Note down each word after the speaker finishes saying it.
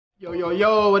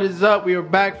Yo, what is up? We are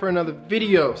back for another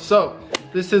video. So,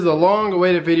 this is a long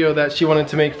awaited video that she wanted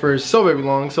to make for so very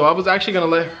long. So I was actually gonna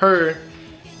let her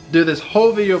do this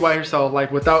whole video by herself,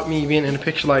 like without me being in the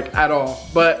picture like at all.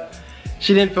 But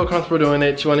she didn't feel comfortable doing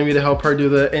it. She wanted me to help her do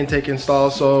the intake install.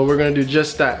 So we're gonna do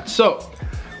just that. So,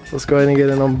 let's go ahead and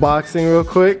get an unboxing real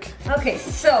quick. Okay,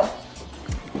 so.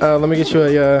 Let me get you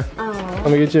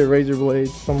a razor blade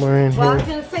somewhere in here. Well, I was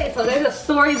gonna say, so there's a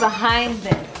story behind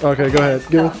this. Okay, go ahead.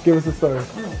 Give us a story.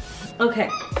 Okay.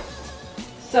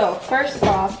 So first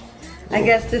off, I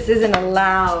guess this isn't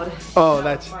allowed. Oh,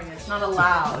 it's not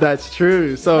allowed. That's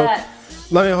true. So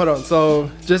let me hold on. So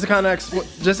just to kind of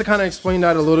explain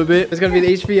that a little bit, it's gonna be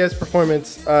the HVS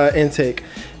Performance intake.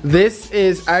 This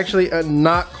is actually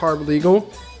not carb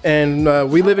legal. And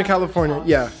we live in California.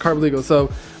 Yeah, carb legal.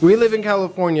 So we live in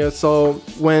California. So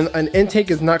when an intake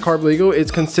is not carb legal,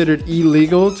 it's considered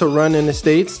illegal to run in the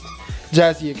States.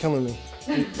 Jazzy, you're killing me.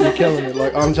 You're killing me.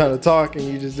 Like, I'm trying to talk and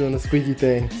you're just doing a squeaky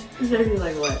thing. Jazzy,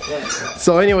 like what?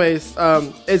 So anyways,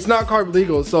 it's not carb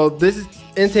legal. So this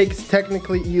intake is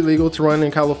technically illegal to run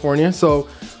in California. So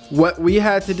what we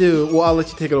had to do, well, I'll let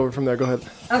you take it over from there. Go ahead.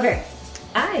 Okay.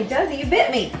 Alright, Jazzy, you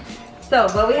bit me. So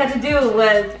what we had to do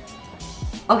was,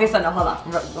 okay, so no, hold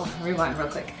on, rewind real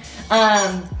quick.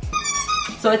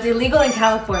 So it's illegal in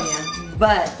California,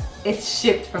 but it's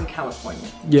shipped from California.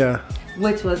 Yeah.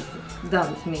 Which was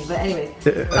dumb to me, but anyways.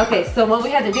 Okay, so what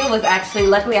we had to do was actually,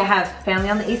 luckily I have family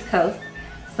on the East Coast,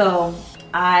 so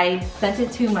I sent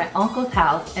it to my uncle's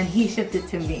house and he shipped it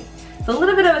to me. So a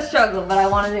little bit of a struggle, but I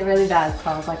wanted it really bad,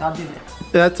 so I was like, I'll do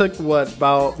this. That took what,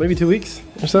 about maybe 2 weeks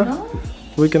or so? No.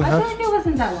 Week and a half? I feel like it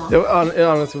wasn't that long. It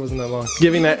honestly wasn't that long.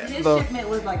 Giving that this shipment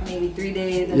was like maybe 3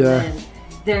 days, and then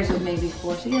theirs was maybe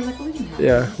 4. So yeah, like a week and a half.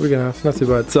 Yeah, week and a half, not too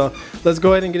bad. So let's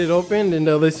go ahead and get it opened and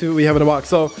let's see what we have in the box.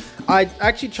 So I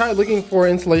actually tried looking for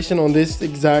insulation on this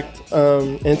exact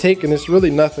intake, and it's really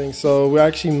nothing. So we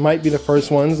actually might be the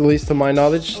first ones, at least to my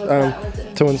knowledge,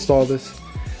 to install this.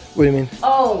 What do you mean?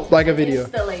 Oh, like a video.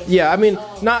 Yeah, I mean,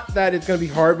 not that it's gonna be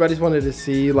hard, but I just wanted to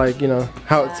see, like, you know,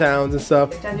 how it sounds and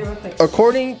stuff.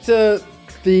 According to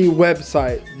the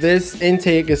website, this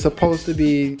intake is supposed to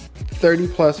be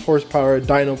 30+ horsepower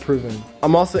dyno proven.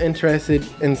 I'm also interested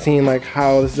in seeing like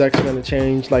how this is actually gonna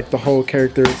change like the whole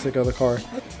characteristic of the car.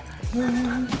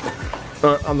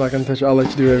 I'm not gonna touch it. I'll let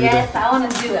you do everything. Yes, I wanna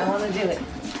do it.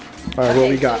 All right, what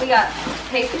we got? So we got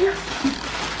paper,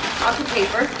 lots of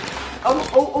paper.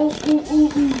 Ooh.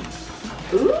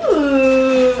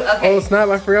 Okay. Oh snap,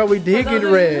 I forgot we did get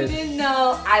red. You didn't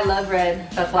know, I love red.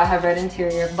 That's why I have red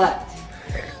interior, but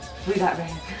we got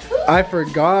red. I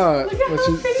forgot. Look at how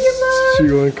pretty it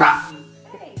looks.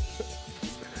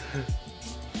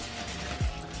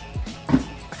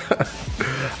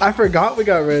 I forgot we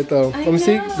got red though. Let me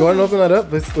see. Go ahead and open that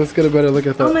up. Let's get a better look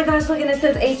at that. Oh my gosh, look, and it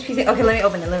says HPC. Okay, let me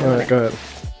open it. Alright, go ahead.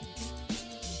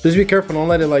 Just be careful, don't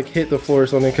let it like hit the floor or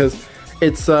something, because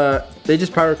it's they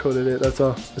just powder coated it, that's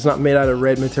all. It's not made out of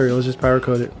red material, it's just powder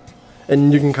coated.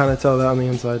 And you can kind of tell that on the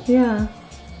inside. Yeah.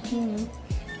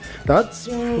 That's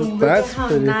look at how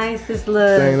pretty nice this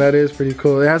looks. Dang, that is pretty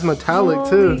cool. It has metallic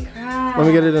too. Crap. Let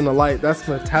me get it in the light. That's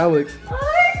metallic. Oh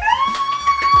my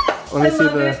god. Let me see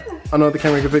the. I don't know if the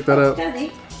camera can pick that up.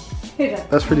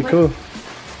 That's pretty cool.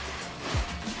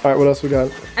 Alright, what else we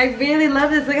got? I really love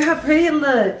this. Look at how pretty it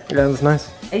looks. Yeah, that's nice.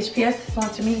 HPS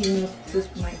sponsor me, even though this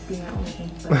might be my only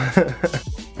thing. But.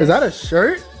 Is that a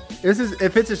shirt?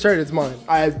 If it's a shirt, it's mine.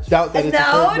 I doubt that it's a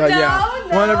shirt. No, yeah,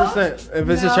 100%. If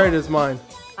it's a shirt, it's mine.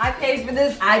 I paid for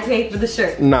this. I paid for the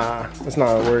shirt. Nah, that's not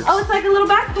how it works. Oh, it's like a little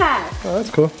backpack. Oh, that's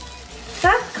cool.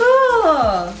 That's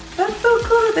cool. That's so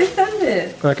cool that they send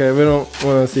it. Okay, we don't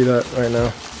want to see that right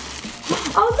now.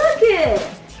 Oh, look it.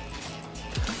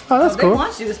 Oh, that's cool. They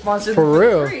want you to sponsor for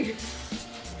real. Free.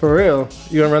 For real.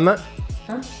 You gonna run that?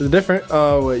 Huh? Is it different?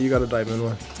 Oh wait, you got a diamond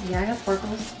one. Yeah, I got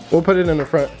sparkles. We'll put it in the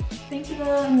front. Thank you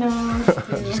though. No.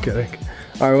 Just kidding.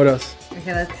 All right, what else?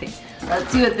 Okay, let's see.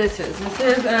 Let's see what this is. This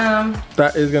is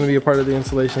That is gonna be a part of the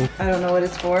installation. I don't know what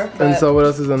it's for. But and so what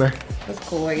else is in there? That's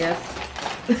cool, I guess.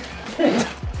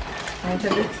 I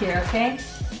put this here, okay?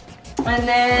 And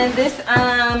then this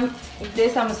I'm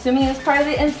assuming is part of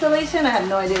the installation. I have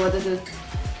no idea what this is.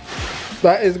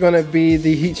 That is gonna be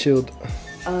the heat shield.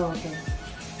 Oh, okay.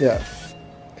 Yeah.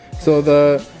 So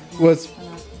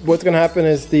what's gonna happen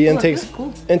is the intake's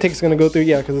gonna go through,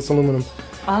 yeah, because it's aluminum.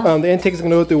 The intake is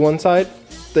gonna go through one side,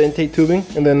 the intake tubing,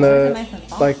 and then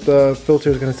like the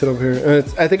filter is gonna sit over here.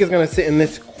 And I think it's gonna sit in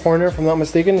this corner, if I'm not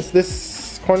mistaken. It's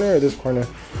this corner or this corner.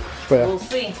 But yeah. We'll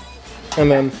see. And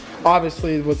then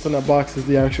obviously what's in that box is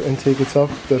the actual intake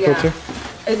itself, the filter.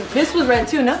 And this was red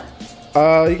too, no?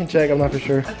 You can check, I'm not for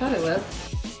sure. I thought it was.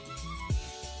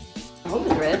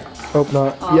 Hope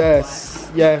not. Oh, yes,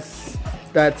 black. Yes.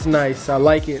 That's nice. I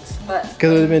like it. Because it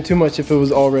would have been too much if it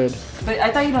was all red. But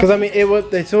I thought you. Because I mean,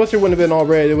 the toaster wouldn't have been all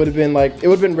red. It would have been like, it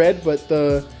would have been red, but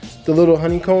the little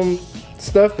honeycomb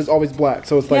stuff is always black,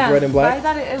 so it's like red and black. I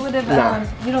thought it would have.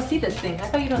 Nah. You don't see this thing. I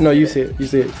thought you don't. No, see you this. see it. You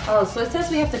see it. Oh, so it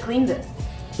says we have to clean this.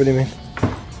 What do you mean?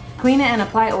 Clean it and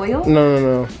apply oil?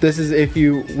 No. This is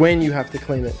when you have to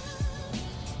clean it.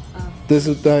 Oh. This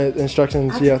is the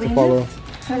instructions you have to follow.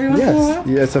 Every once in a while?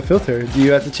 Yeah, it's a filter.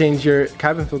 You have to change your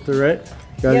cabin filter, right?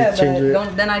 You gotta change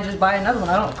it. Then I just buy another one.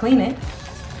 I don't clean it,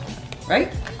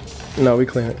 right? No, we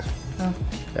clean it. Oh.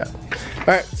 Yeah. All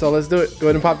right, so let's do it. Go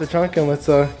ahead and pop the trunk and let's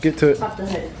get to it. Pop the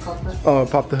hood. Oh,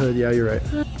 pop the hood. Yeah, you're right.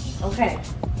 Okay.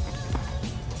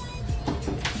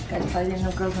 Guys, I didn't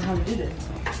know girls know how to do this.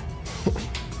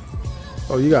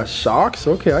 Oh, you got shocks?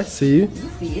 Okay, I see you. You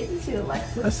see it. You see the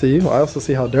Lexus. I see you. I also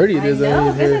see how dirty it is. I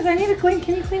know. Goodness, I need to clean.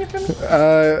 Can you clean it for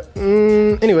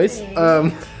me? Anyways,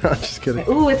 I'm just kidding.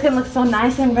 Ooh, it's gonna look so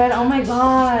nice and red. Oh my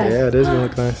god. Yeah, it is gonna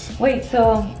look nice. Wait,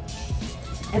 so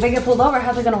if I get pulled over,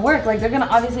 how's it gonna work? Like, they're gonna,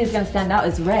 obviously it's gonna stand out.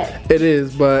 It's red. It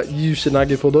is, but you should not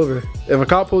get pulled over. If a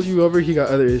cop pulls you over, he got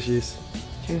other issues.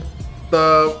 True.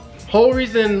 The whole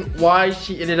reason why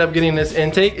she ended up getting this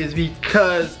intake is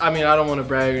because, I mean, I don't want to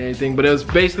brag or anything, but it was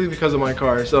basically because of my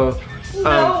car. So,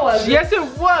 no, it wasn't. Yes, it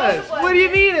was. What do you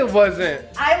mean it wasn't?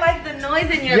 I like the noise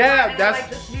in your car, and I like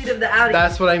the speed of the Audi.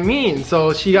 That's what I mean.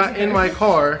 So she got in my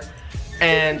car,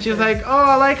 and she was like, "Oh,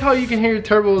 I like how you can hear your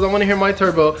turbos. I want to hear my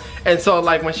turbo." And so,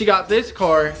 like, when she got this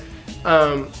car,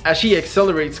 as she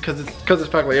accelerates, because it's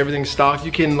packed, like everything's stock,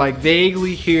 you can like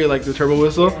vaguely hear like the turbo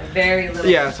whistle. Yeah, very little.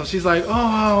 Yeah, so she's like,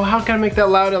 "Oh, how can I make that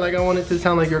louder? Like, I want it to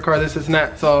sound like your car, this and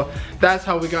that." So that's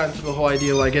how we got into the whole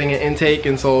idea of like getting an intake,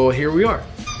 and so here we are.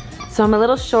 So I'm a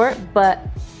little short, but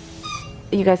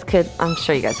you guys could, I'm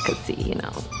sure you guys could see, you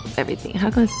know, everything. How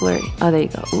come it's blurry? Oh, there you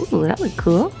go. Ooh, that looked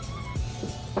cool.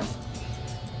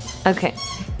 Okay.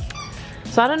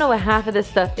 So I don't know what half of this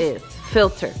stuff is.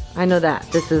 Filter. I know that.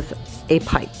 This is a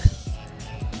pipe.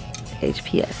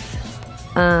 HPS.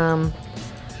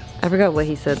 I forgot what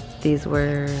he said these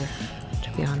were,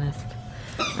 to be honest.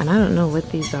 And I don't know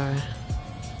what these are.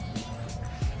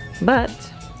 But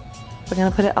we're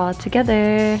gonna put it all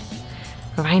together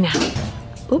right now.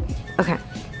 Oop, okay.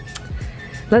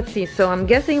 Let's see, so I'm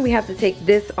guessing we have to take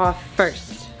this off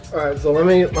first. All right, so let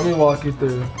me walk you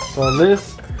through. So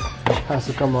this has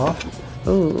to come off.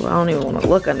 Ooh, I don't even want to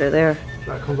look under there.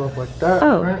 That comes off like that,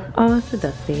 Oh, right? oh, that's a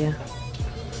dusty, yeah.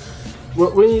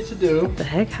 What we need to do, What the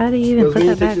heck? How do you even put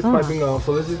that back on? Piping off.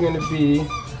 So this is going to be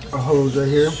a hose right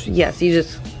here. Yes, you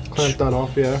just clamp that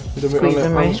off, yeah. Then we're squeeze going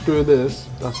them, to right? unscrew this.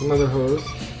 That's another hose.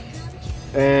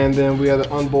 And then we got to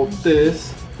unbolt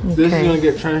this. Okay. This is going to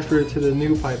get transferred to the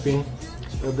new piping.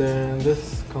 And then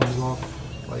this comes off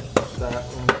like that.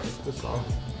 And take this off.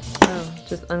 Oh,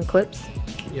 just unclips?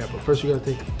 Yeah, but first you got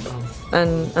to take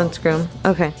unscrew them.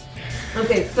 Okay.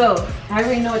 Okay, so I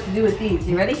already know what to do with these.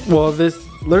 You ready? Well,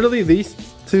 literally these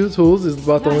two tools is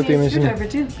about the only thing that you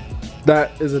need.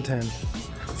 That is a 10.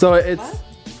 So it's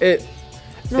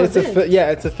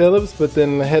it's a Phillips, but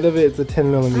then the head of it, it's a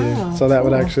 10 millimeter. Oh, so that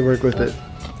would actually work with it.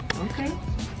 Okay.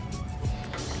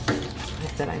 I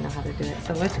said I know how to do it.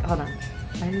 So let's hold on.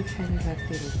 Why do you try to do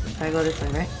this? So I go this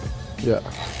way, right? Yeah.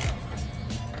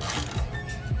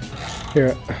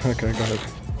 Here. Okay, go ahead.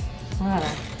 Hold on.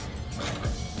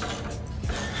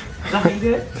 Is that how you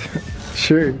do it?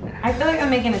 Sure. I feel like I'm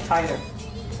making it tighter.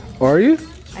 Are you?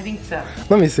 I think so.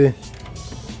 Let me see.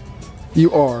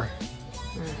 You are.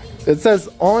 It says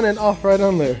on and off right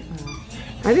on there.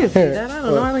 I didn't see that. I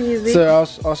don't know. I don't use these. So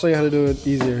I'll show you how to do it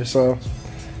easier. So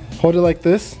hold it like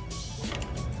this.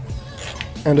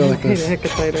 And do it like this. Heck,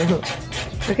 it's tighter.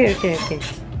 Okay.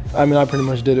 I mean, I pretty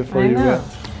much did it for you. Know.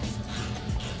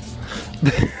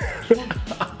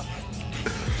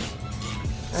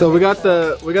 So we got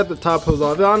the top hose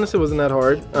off. It honestly wasn't that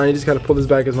hard. You just gotta pull this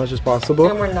back as much as possible.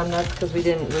 And we're numb nuts because we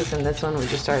didn't loosen this one. We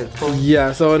just started pulling.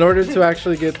 Yeah. So in order to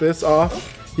actually get this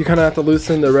off, you kind of have to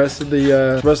loosen the rest of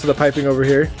the piping over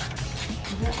here. Is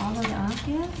it all the way off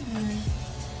yet?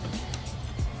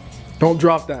 Don't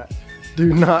drop that.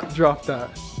 Do not drop that.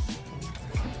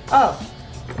 Oh.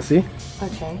 See?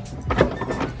 Okay.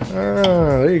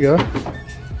 Ah, there you go.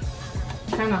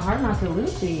 Kind of hard not to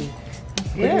lose these.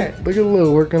 Yeah. Look at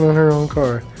Lil working on her own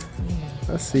car.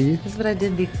 Yeah. I see. This is what I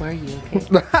did before you, okay?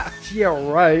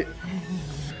 Yeah, right.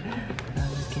 I'm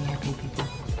just kidding, happy people.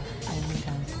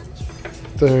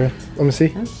 There. Let me see.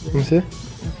 Let me see. Okay.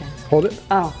 Hold it.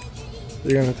 Oh.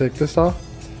 You're gonna take this off.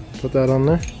 Put that on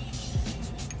there.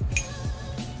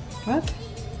 What?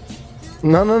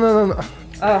 No.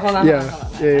 Oh, hold on. Yeah.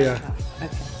 Hold on. Yeah. Okay.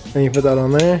 And you put that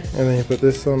on there, and then you put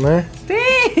this on there.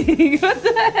 Dang, what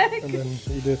the heck? And then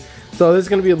you do. So this is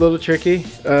gonna be a little tricky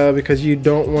because you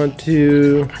don't want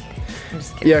to.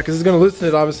 Yeah, because it's gonna loosen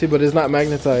it obviously, but it's not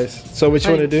magnetized. So what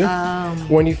you want to do?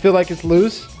 When you feel like it's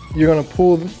loose, you're gonna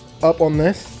pull up on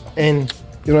this, and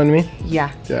you know what I mean?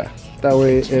 Yeah. Yeah. That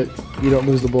way you don't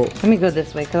lose the bolt. Let me go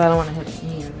this way because I don't want to hit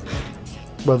me.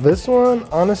 But this one,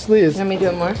 honestly, is. Let me do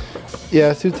it more. Yeah,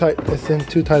 it's too tight. It's in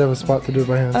too tight of a spot to do it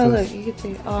by hand. Oh look, you can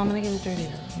see. Oh, I'm gonna get it dirty.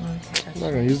 I'm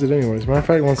not gonna use it anyways. Matter of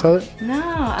fact, want to sell it? No.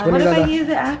 What if I use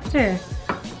it after?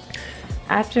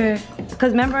 After,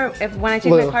 because remember, when I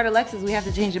take my car to Lexus, we have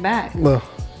to change it back. No.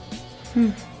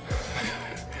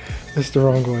 It's the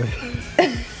wrong way.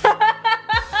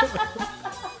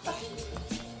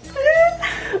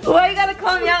 Why you gotta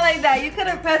call me out like that? You could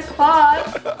have pressed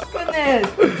pause. Goodness.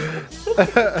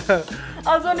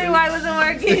 I was wondering why it wasn't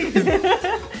working.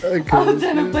 I was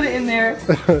trying to put it in there.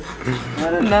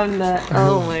 What a numbnut.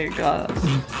 Oh my gosh.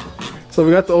 So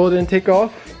we got the old intake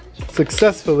off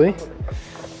successfully.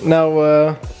 Now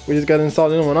we just got to install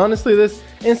the new one. Honestly, this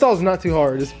install is not too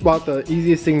hard. It's about the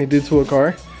easiest thing to do to a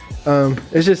car.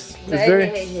 It's just, it's very,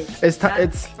 it's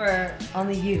for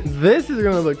only you. This is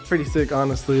gonna look pretty sick,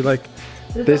 honestly. Like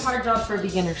this is a hard job for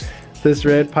beginners. This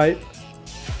red pipe.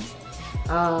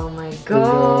 Oh my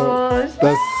gosh.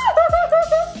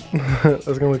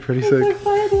 That's gonna look pretty sick.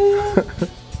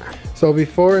 So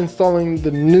before installing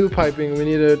the new piping, we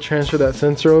need to transfer that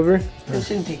sensor over. It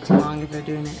shouldn't take too long if we're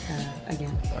doing it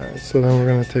again. Alright, so then we're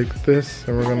gonna take this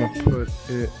and we're gonna put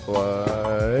it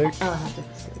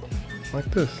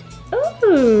like this.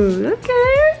 Ooh,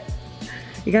 okay.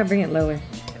 You gotta bring it lower.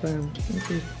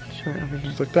 Short over here.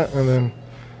 Just like that, and then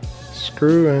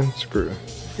screw and screw.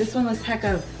 This one looks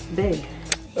hecka big.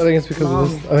 I think it's because of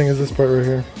this. I think it's this part right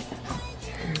here.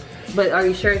 But are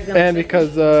you sure it's gonna? And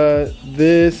because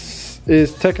this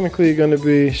is technically gonna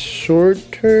be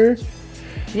shorter.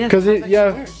 Yeah.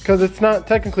 Because it's not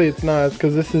technically it's not. It's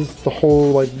because this is the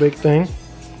whole like big thing.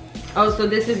 Oh, so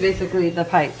this is basically the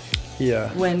pipe.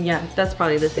 Yeah. That's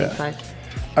probably the same size.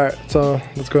 All right, so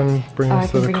let's go ahead and bring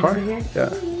this to the car.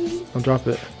 Yeah. I'll drop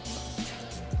it.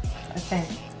 Okay.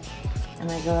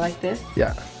 And I go like this?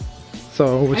 Yeah.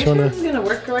 So which one? This is gonna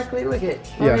work correctly. Look at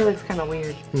it. It looks kind of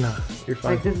weird. No, you're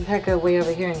fine. Like this is hecka way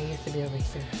over here, and it used to be over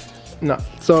here. No.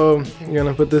 So you're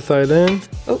gonna put this side in.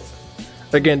 Oh.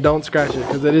 Again, don't scratch it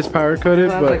because it is powder coated,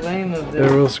 but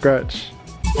it will scratch.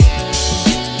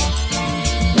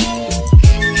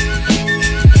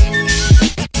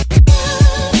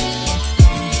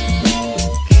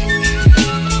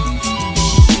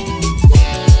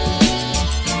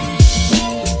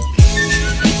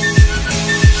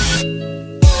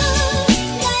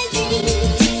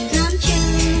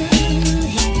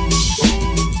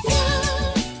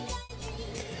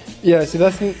 Yeah, see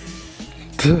that's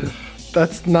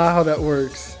not how that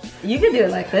works. You can do it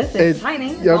like this. It's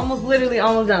tiny. It's almost literally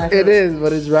almost done. It is,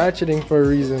 but it's ratcheting for a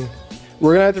reason.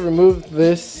 We're gonna have to remove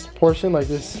this portion, like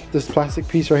this plastic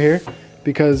piece right here,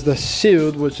 because the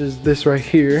shield, which is this right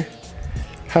here,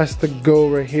 has to go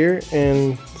right here,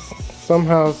 and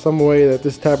somehow, some way that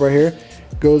this tab right here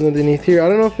goes underneath here. I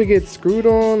don't know if it gets screwed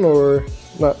on or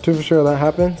not too sure that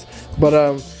happens, but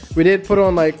we did put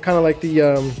on like kind of like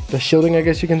the shielding, I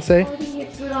guess you can say. Oh, you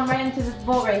get screwed on right into this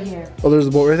bolt right here. Oh, there's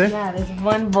a bolt right there? Yeah, there's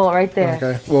one bolt right there.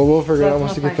 Okay, well we'll figure out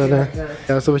once we get that in.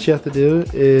 Yeah, so what you have to do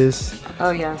is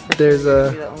there's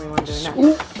a the only one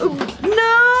doing that.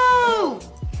 No!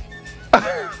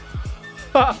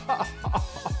 A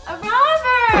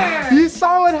robber! You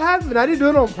saw what happened. I didn't do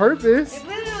it on purpose. It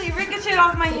literally ricocheted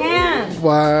off my hand.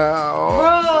 Wow.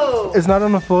 Bro. It's not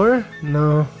on the floor?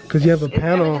 No, because you have a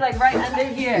panel. It's gonna be like right under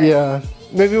here. Yeah.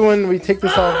 Maybe when we take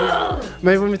this off,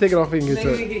 maybe when we take it off, we can get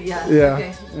to it. Yeah.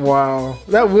 Okay. Wow.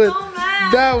 That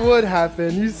would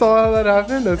happen. You saw how that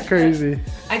happened? That's crazy.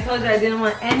 I told you I didn't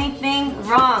want anything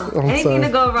wrong. Anything to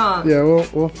go wrong. Yeah,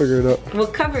 we'll figure it out. We'll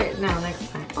cover it now next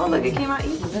time. Oh look, it came out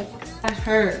easy. Look, that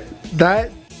hurt.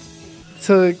 That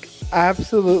took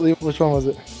absolutely. Which one was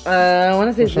it? I want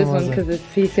to say it's this one because it's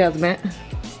CCL's bent.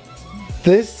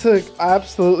 This took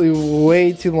absolutely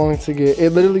way too long to get.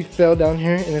 It literally fell down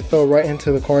here and it fell right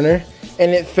into the corner. And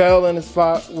it fell in a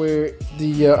spot where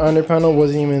the under panel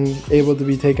wasn't even able to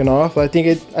be taken off. I think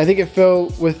it fell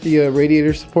with the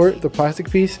radiator support, the plastic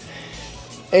piece.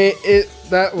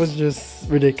 That was just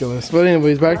ridiculous. But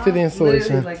anyways, back to the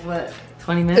installation. Like what,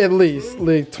 20 minutes? At least,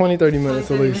 like 20-30 minutes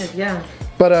at least. Minutes, yeah.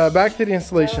 But back to the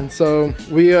installation. So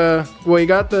we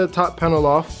got the top panel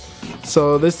off.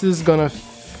 So this is gonna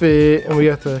fit, and we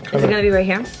have to Is it gonna be right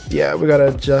here? Yeah, we gotta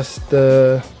adjust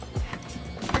the.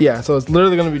 Yeah, so it's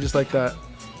literally gonna be just like that.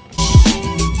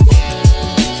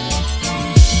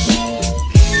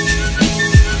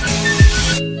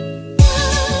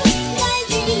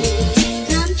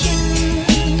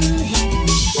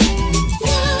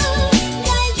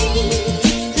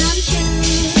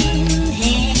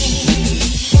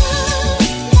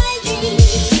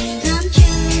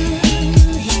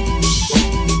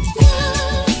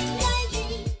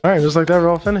 right, just like that, we're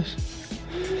all finished.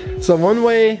 So one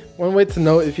way to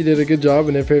know if you did a good job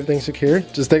and if everything's secure,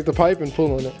 just take the pipe and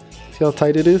pull on it. See how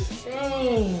tight it is?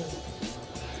 Dang.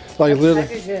 Like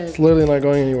it's literally not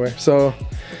going anywhere. So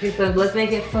okay, so let's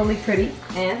make it fully pretty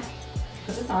and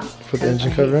put this on. Put the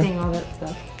engine cover in. All that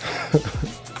stuff.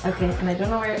 Okay, and I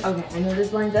don't know where. Okay, I know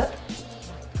this lines up,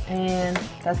 and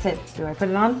that's it. Do I put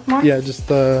it on more? Yeah, just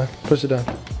push it down.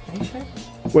 Are you sure?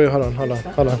 Wait, hold on.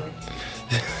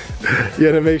 You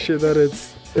gotta make sure that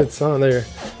it's on there.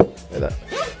 Like that.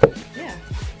 Yeah.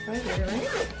 Right?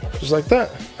 Just like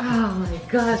that. Oh my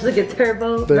gosh! Look at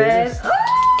turbo there red. Oh,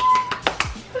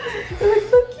 it looks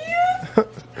so cute.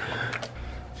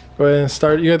 Go ahead and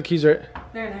start. You got the keys, right?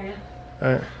 There, yeah.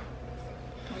 All right.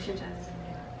 We should try this in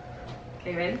here.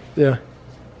 Okay, ready? Yeah.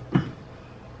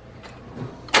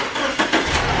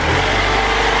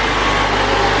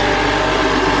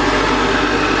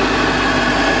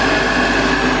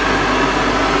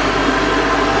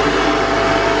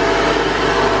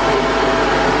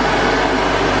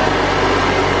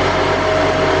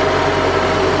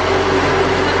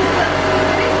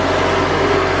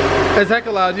 It's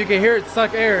hecka loud. You can hear it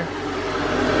suck air.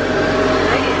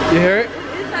 You hear it? It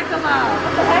is hecka loud.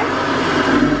 What the heck?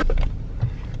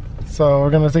 So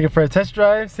we're gonna take it for a test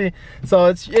drive. See, so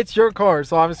it's your car,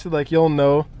 so obviously like you'll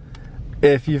know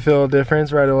if you feel a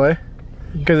difference right away,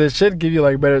 because it should give you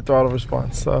like better throttle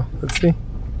response. So let's see.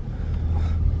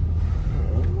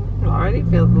 It already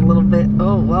feels a little bit.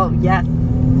 Oh well, yes.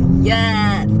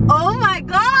 Oh my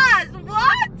gosh,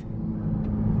 what?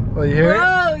 Well, you hear it?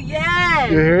 Oh yes.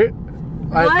 You hear it?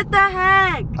 What the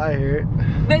heck? I hear it.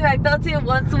 Babe, I felt it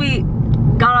once we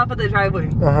got off of the driveway.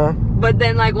 But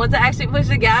then like once I actually pushed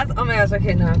the gas, oh my gosh,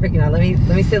 okay, no, I'm freaking out. Let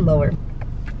me sit lower.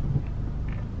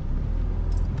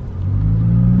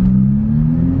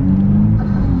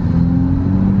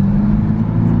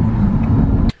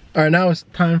 All right, now it's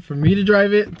time for me to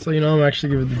drive it. So you know I'm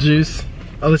actually giving it the juice.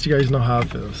 I'll let you guys know how it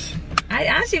feels. I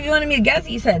asked you if you wanted me to gas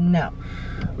it, you said no.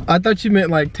 I thought you meant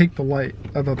like take the light.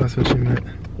 I thought that's what you meant.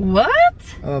 What?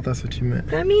 I thought that's what you meant.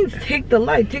 That means take the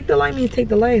light. Take the light means take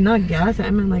the light, not gas it.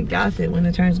 I meant like gas it when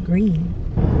it turns green.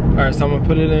 All right, so I'm gonna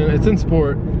put it in. It's in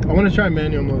sport. I want to try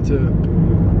manual mode too.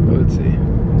 But let's see.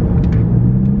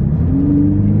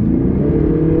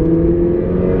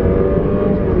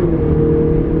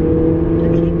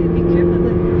 Okay, baby, be careful.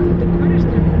 The corner's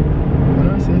coming. What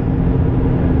did I say?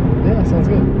 Yeah, sounds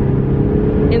good.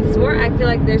 In sport, I feel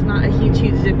like there's not a huge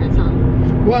difference, huh?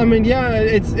 Well, I mean, yeah,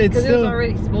 it's still. Because it was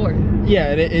already sport.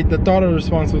 Yeah, the throttle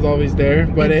response was always there,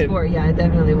 but in sport, yeah, it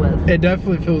definitely was. It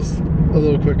definitely feels a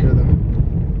little quicker though.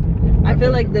 I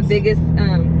feel like the biggest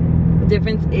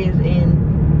difference is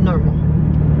in normal.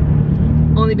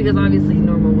 Only because obviously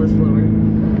normal was slower.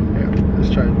 Yeah, let's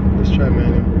try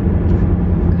manual.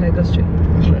 Go ahead, go straight.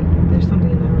 Let's try it. There's something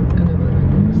in the road right there.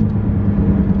 So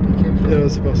be careful. It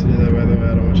was supposed to do that, by the way.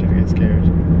 I don't want you to get scared. All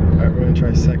right, we're gonna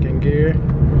try second gear.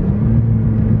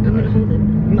 I'm gonna hold it.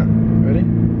 No, ready?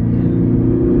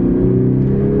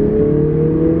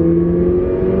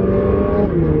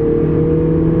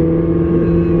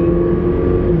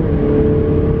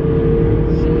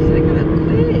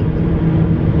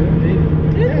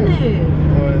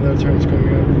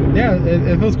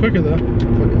 It feels quicker though.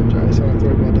 Fucking dry, so I don't have to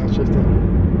worry about downshifting.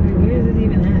 Where is it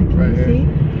even at? Can right you here. see?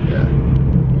 Yeah.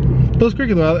 It feels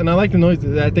quicker though, and I like the noise.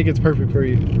 I think it's perfect for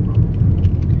you.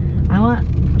 I want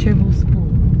turbo spool.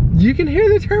 You can hear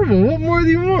the turbo. What more do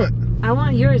you want? I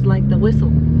want yours like the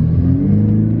whistle.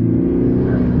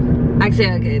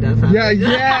 Actually, okay, that's not.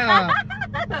 Yeah.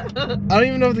 I don't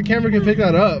even know if the camera can pick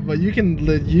that up, but you can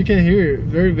hear it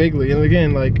very vaguely. And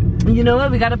again, like, you know what?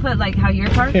 We gotta put like how your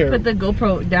car. Here. Put the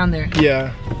GoPro down there.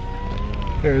 Yeah.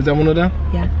 Here, is that one down?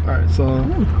 Yeah. All right, so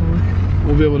Ooh, cool.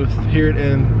 we'll be able to hear it,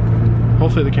 and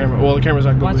hopefully the camera. Well, the camera's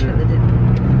not going Watch here. for the dip.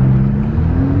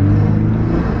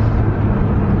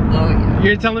 Oh yeah.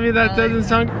 You're telling me that doesn't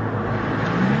sound.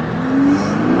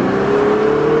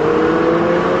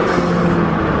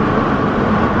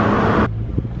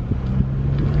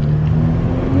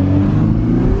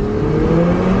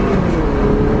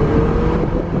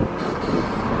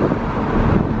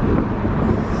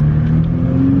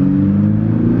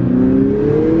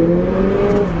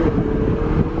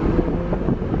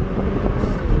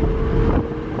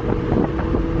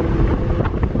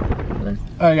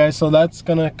 Alright guys, so that's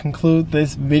gonna conclude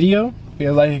this video. If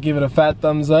you'd like to give it a fat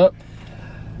thumbs up,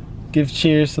 give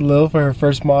cheers to Lil for her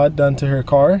first mod done to her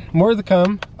car. More to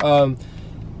come.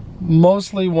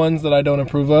 Mostly ones that I don't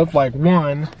approve of, like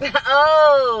one.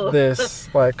 Oh! This,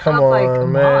 like, come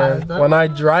on, man. When I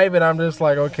drive it, I'm just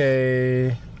like,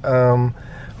 okay,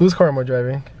 whose car am I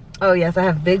driving? Oh yes, I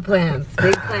have big plans.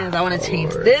 Big plans. I want to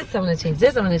change this. I want to change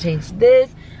this. I want to change this.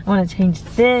 I want to change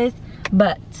this.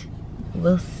 But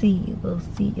we'll see. We'll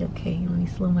see. Okay, let me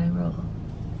slow my roll.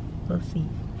 We'll see.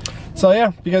 So yeah,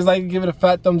 if you guys like, give it a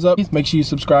fat thumbs up. Make sure you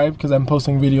subscribe because I'm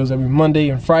posting videos every Monday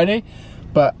and Friday.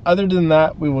 But other than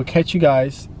that, we will catch you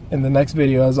guys in the next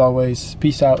video. As always,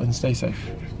 peace out and stay safe.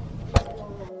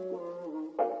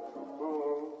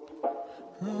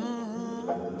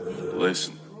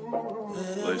 Listen.